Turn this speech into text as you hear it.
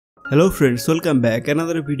Hello friends, welcome back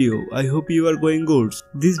another video. I hope you are going good.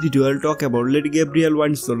 This video I'll talk about Lady Gabriella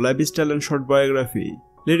Windsor Lifestyle and short biography.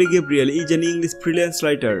 Lady Gabriella is an English freelance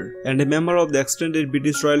writer and a member of the extended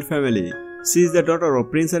British royal family. She is the daughter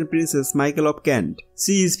of Prince and Princess Michael of Kent.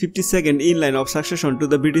 She is 52nd in line of succession to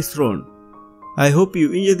the British throne. I hope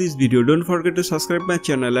you enjoy this video. Don't forget to subscribe my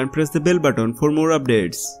channel and press the bell button for more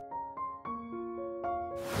updates.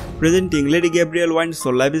 Presenting Lady Gabriella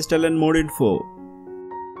Windsor Lifestyle and more info.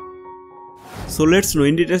 So let's know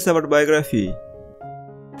in details about biography.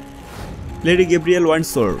 Lady Gabriella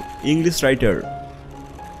Windsor, English writer.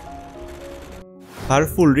 Her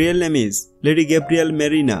full real name is Lady Gabriella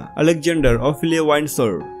Marina Alexander Ophelia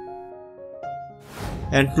Windsor,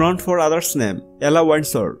 and known for others' name Ella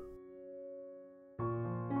Windsor.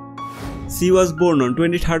 She was born on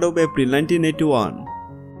 23rd of April 1981,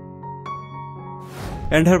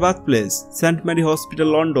 and her birthplace St Mary Hospital,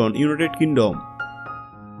 London, United Kingdom.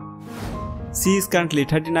 She is currently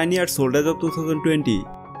 39 years old as of 2020.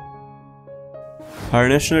 Her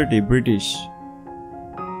nationality British.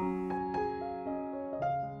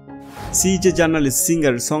 She is a journalist,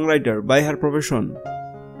 singer, songwriter by her profession.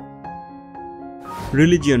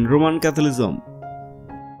 Religion Roman Catholicism.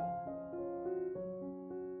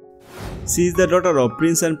 She is the daughter of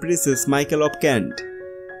Prince and Princess Michael of Kent.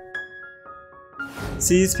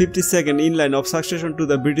 She is 52nd in line of succession to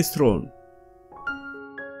the British throne.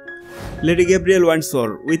 Lady Gabriella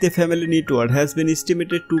Windsor, with a family net worth, has been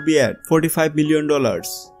estimated to be at $45 million.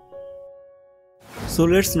 So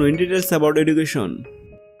let's know in details about education.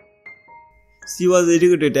 She was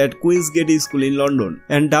educated at Queen's Gate School in London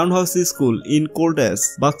and Downhouse School in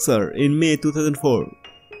Colchester, Berkshire in May 2004.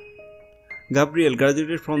 Gabrielle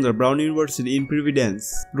graduated from the Brown University in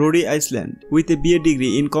Providence, Rhode Island, with a BA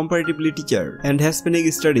degree in Comparative Literature and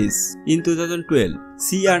Hispanic Studies. In 2012,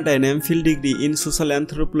 she earned an MPhil degree in Social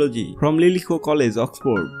Anthropology from Lillico College,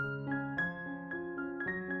 Oxford.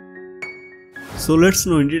 So let's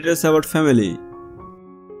know in details about family.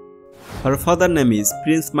 Her father's name is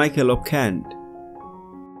Prince Michael of Kent,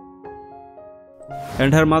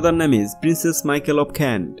 and her mother's name is Princess Michael of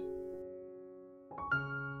Kent.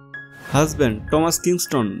 Husband Thomas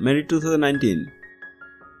Kingston, married 2019.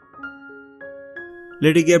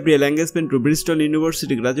 Lady Gabriella, engagement to Bristol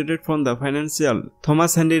University, graduated from the financial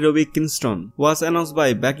Thomas Henry Roby Kingston, was announced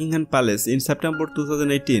by Buckingham Palace in September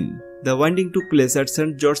 2018. The wedding took place at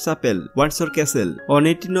St George's Chapel, Windsor Castle, on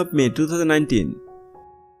 18 of May 2019.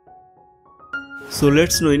 So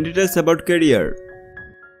let's know in details about career.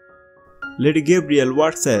 Lady Gabriella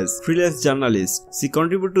works as freelance journalist. She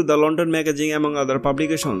contributes to the London Magazine among other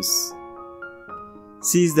publications.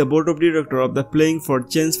 She is the board of directors of the Playing for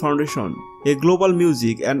Change Foundation, a global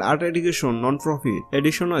music and art education non-profit.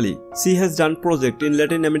 Additionally, she has done projects in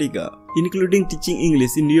Latin America, including teaching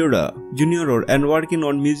English in Rio de Janeiro and working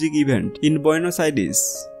on music events in Buenos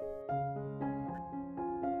Aires.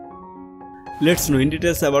 Let's know in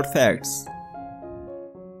details about facts.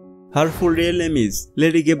 Her full real name is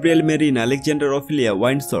Lady Gabriella Marina Alexander Ophelia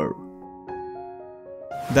Windsor,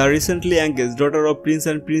 the recently engaged daughter of Prince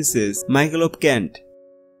and Princess Michael of Kent.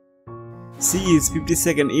 She is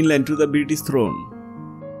 52nd in line to the British throne.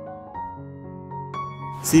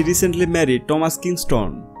 She recently married Thomas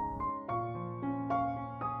Kingston.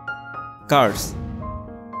 Cards.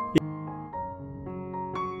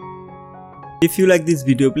 If you like this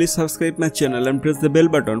video, please subscribe my channel and press the bell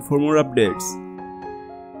button for more updates.